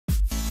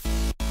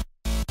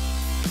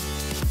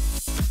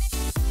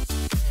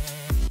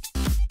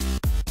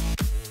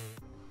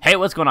Hey,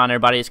 what's going on,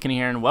 everybody? It's Kenny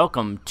here, and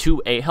welcome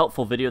to a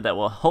helpful video that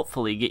will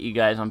hopefully get you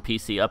guys on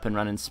PC up and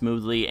running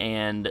smoothly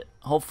and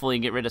hopefully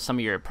get rid of some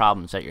of your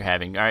problems that you're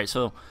having. Alright,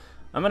 so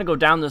I'm going to go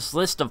down this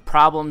list of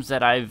problems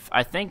that I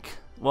think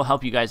will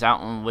help you guys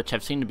out, and which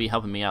have seemed to be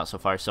helping me out so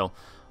far. So,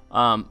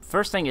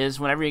 first thing is,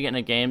 whenever you get in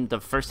a game, the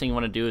first thing you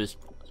want to do is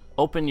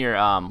open your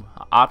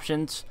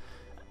options.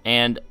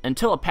 And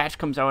until a patch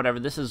comes out, whatever,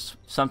 this is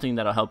something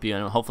that'll help you,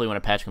 and hopefully when a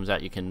patch comes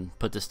out you can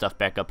put this stuff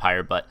back up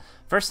higher. But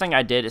first thing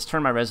I did is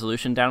turn my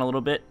resolution down a little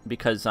bit,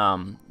 because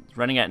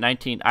running at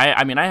 19,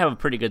 I mean, I have a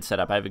pretty good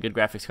setup. I have a good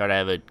graphics card, I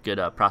have a good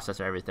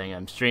processor, everything.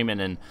 I'm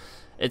streaming and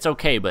it's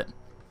okay, but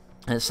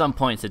at some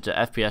points it's a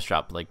FPS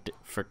drop like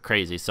for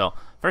crazy. So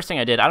first thing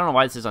I did, I don't know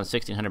why this is on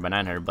 1600 by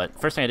 900, but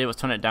first thing I did was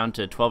turn it down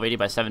to 1280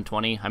 by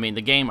 720. I mean,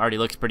 the game already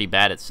looks pretty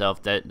bad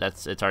itself.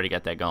 It's already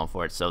got that going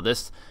for it. So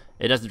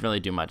it doesn't really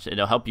do much.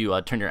 It'll help you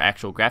turn your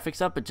actual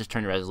graphics up, but just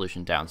turn your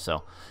resolution down.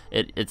 So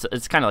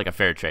it's kind of like a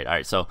fair trade. All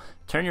right, so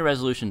turn your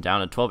resolution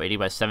down to 1280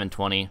 by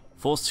 720.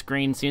 Full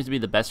screen seems to be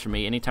the best for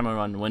me. Anytime I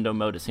run window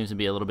mode, it seems to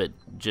be a little bit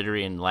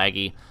jittery and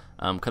laggy.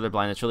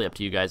 Colorblind, it's really up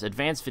to you guys.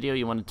 Advanced video,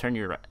 you want to turn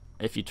your,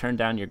 if you turn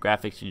down your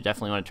graphics, you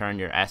definitely want to turn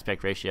your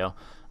aspect ratio.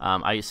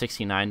 I use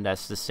 69.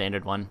 That's the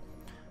standard one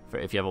for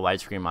if you have a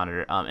widescreen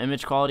monitor.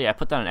 Image quality, I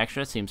put that on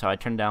extra. Seems how I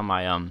turned down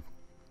my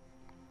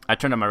I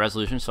turned on my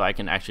resolution so I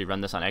can actually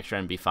run this on extra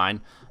and be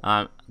fine.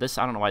 This,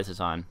 I don't know why this is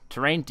on.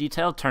 Terrain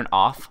detail, turn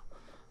off.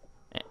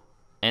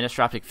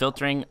 Anisotropic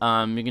filtering,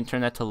 you can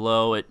turn that to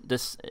low. It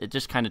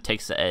just kind of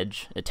takes the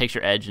edge. It takes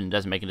your edge and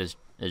doesn't make it as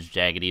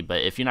jaggedy.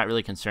 But if you're not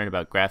really concerned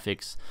about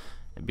graphics,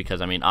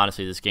 because I mean,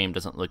 honestly, this game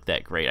doesn't look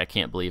that great. I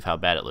can't believe how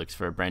bad it looks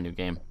for a brand new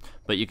game.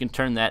 But you can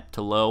turn that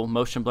to low.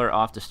 Motion blur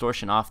off,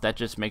 distortion off. That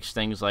just makes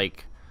things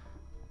like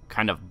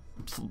kind of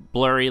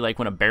blurry, like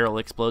when a barrel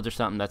explodes or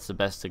something. That's the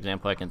best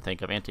example I can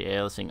think of.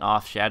 Anti-aliasing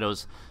off.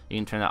 Shadows, you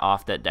can turn that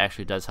off. That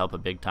actually does help a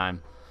big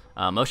time.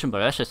 Motion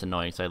blur, that's just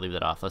annoying, so I leave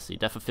that off. Let's see.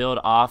 Depth of field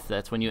off.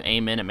 That's when you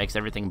aim in, it makes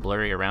everything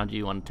blurry around you.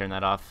 You want to turn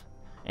that off.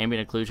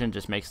 Ambient occlusion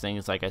just makes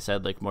things, like I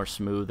said, like more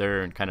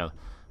smoother and kind of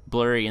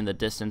blurry in the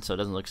distance, so it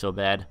doesn't look so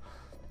bad.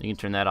 You can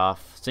turn that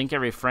off. Sync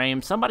every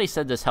frame. Somebody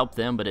said this helped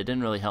them, but it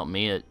didn't really help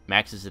me. It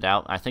maxes it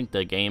out. I think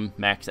the game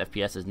max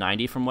FPS is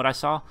 90 from what I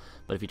saw,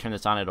 but if you turn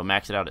this on, it'll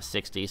max it out at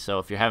 60. So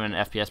if you're having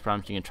FPS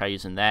problems, you can try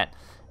using that.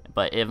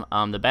 But if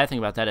the bad thing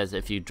about that is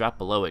if you drop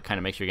below, it kind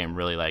of makes your game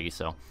really laggy.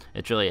 So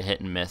it's really a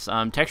hit and miss.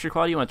 Texture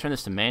quality, you want to turn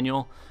this to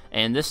manual.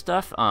 And this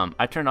stuff,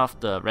 I turned off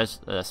the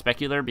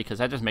specular because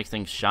that just makes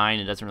things shine.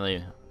 It doesn't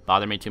really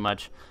bother me too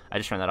much. I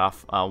just turned that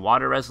off.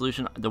 Water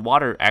resolution, the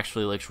water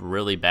actually looks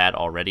really bad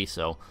already,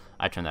 so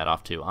I turned that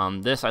off too.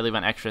 This I leave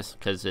on extras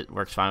because it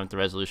works fine with the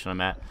resolution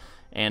I'm at.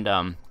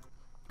 And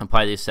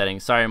apply these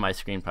settings. Sorry, my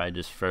screen probably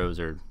just froze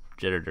or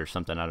jittered or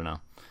something. I don't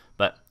know.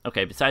 But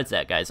okay, besides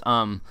that, guys,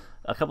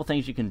 a couple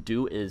things you can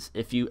do is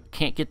if you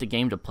can't get the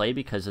game to play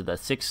because of the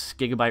 6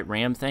 GB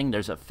RAM thing,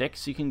 there's a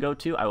fix you can go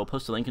to. I will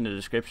post a link in the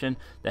description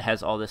that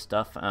has all this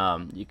stuff.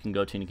 You can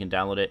go to and you can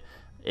download it.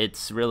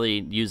 It's really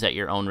used at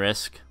your own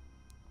risk.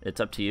 It's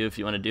up to you if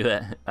you want to do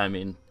it. I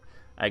mean,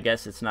 I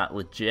guess it's not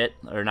legit,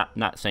 or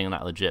not saying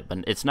not legit, but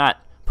it's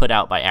not put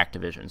out by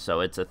Activision, so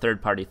it's a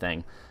third-party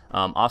thing.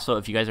 Also,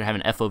 if you guys are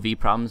having FOV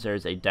problems,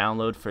 there's a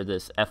download for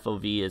this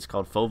FOV. It's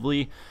called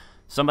Fovly.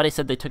 Somebody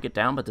said they took it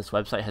down, but this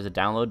website has a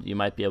download. You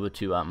might be able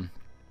to.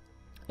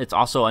 It's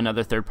also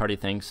another third-party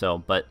thing. So,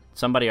 but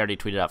somebody already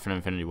tweeted out from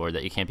Infinity Ward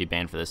that you can't be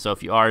banned for this. So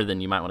if you are,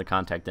 then you might want to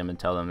contact them and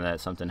tell them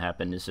that something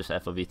happened. It's just an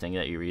FOV thing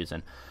that you're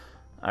using.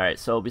 Alright,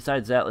 so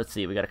besides that, let's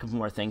see, we got a couple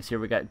more things here.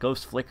 We got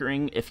ghost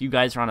flickering. If you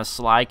guys are on a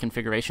SLI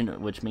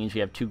configuration, which means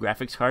you have 2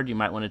 graphics cards, you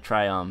might want to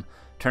try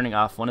turning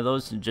off one of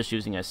those and just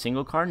using a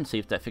single card and see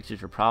if that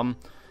fixes your problem.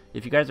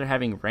 If you guys are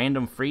having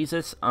random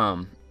freezes,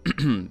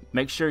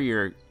 make sure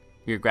your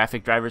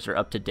graphic drivers are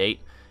up to date.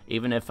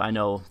 Even if I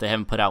know they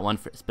haven't put out one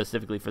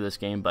specifically for this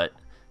game, but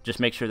just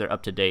make sure they're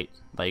up to date.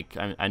 Like,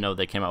 I know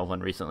they came out with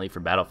one recently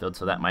for Battlefield,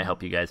 so that might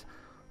help you guys.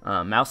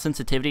 Mouse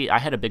sensitivity, I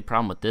had a big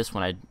problem with this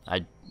when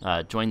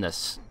I joined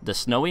the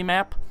snowy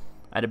map.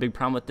 I had a big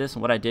problem with this,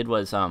 and what I did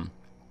was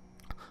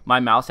my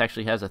mouse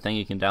actually has a thing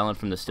you can download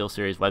from the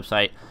SteelSeries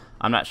website.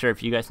 I'm not sure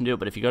if you guys can do it,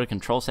 but if you go to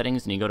control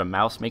settings and you go to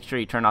mouse, make sure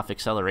you turn off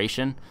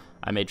acceleration.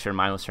 I made sure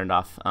mine was turned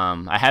off.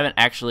 I haven't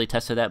actually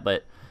tested that,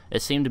 but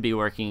it seemed to be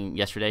working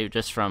yesterday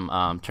just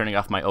from turning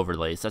off my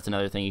overlays. That's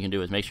another thing you can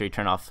do, is make sure you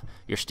turn off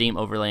your Steam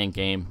overlay in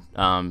game.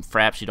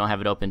 Fraps, you don't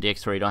have it open.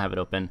 DxTory, you don't have it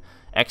open.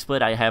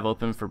 XSplit, I have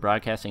open for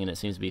broadcasting, and it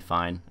seems to be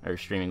fine, or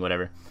streaming,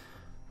 whatever.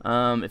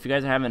 If you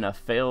guys are having a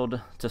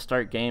failed to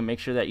start game, make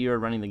sure that you are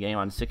running the game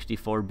on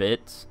 64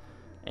 bits.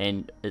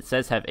 And it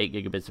says have 8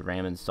 GB of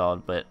RAM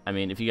installed, but I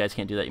mean, if you guys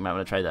can't do that, you might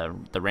want to try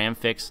the RAM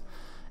fix.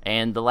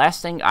 And the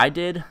last thing I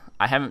did,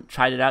 I haven't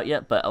tried it out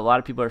yet, but a lot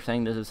of people are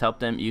saying this has helped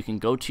them. You can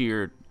go to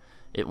your,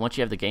 once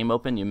you have the game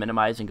open, you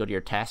minimize and go to your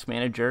task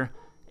manager,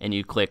 and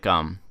you click,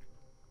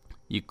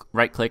 you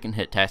right click and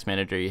hit task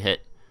manager, you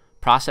hit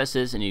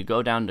processes, and you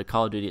go down to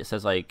Call of Duty. It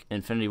says like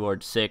Infinity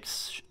Ward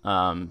 6,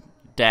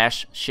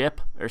 dash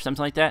ship or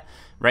something like that,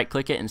 right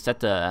click it and set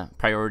the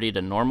priority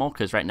to normal,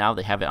 because right now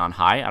they have it on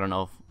high. I don't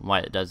know why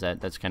it does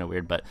that. That's kind of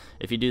weird, but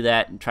if you do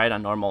that and try it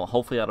on normal,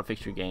 hopefully that'll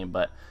fix your game.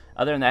 But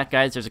other than that,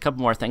 guys, there's a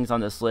couple more things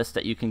on this list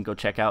that you can go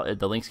check out.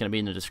 The link's going to be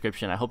in the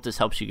description. I hope this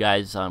helps you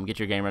guys get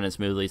your game running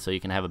smoothly so you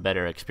can have a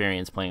better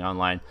experience playing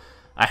online.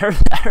 I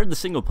heard the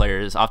single player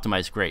is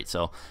optimized great,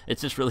 so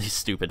it's just really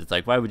stupid. It's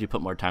like, why would you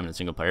put more time in the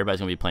single player? Everybody's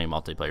going to be playing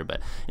multiplayer.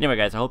 But anyway,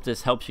 guys, I hope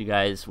this helps you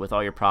guys with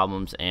all your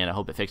problems, and I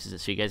hope it fixes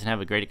it so you guys can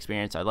have a great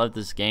experience. I love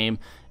this game.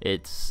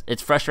 It's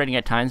frustrating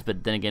at times,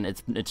 but then again,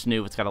 it's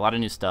new. It's got a lot of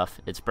new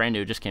stuff. It's brand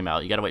new. It just came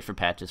out. You got to wait for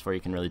patches before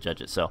you can really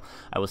judge it. So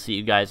I will see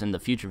you guys in the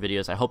future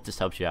videos. I hope this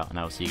helps you out, and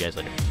I will see you guys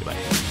later. Goodbye.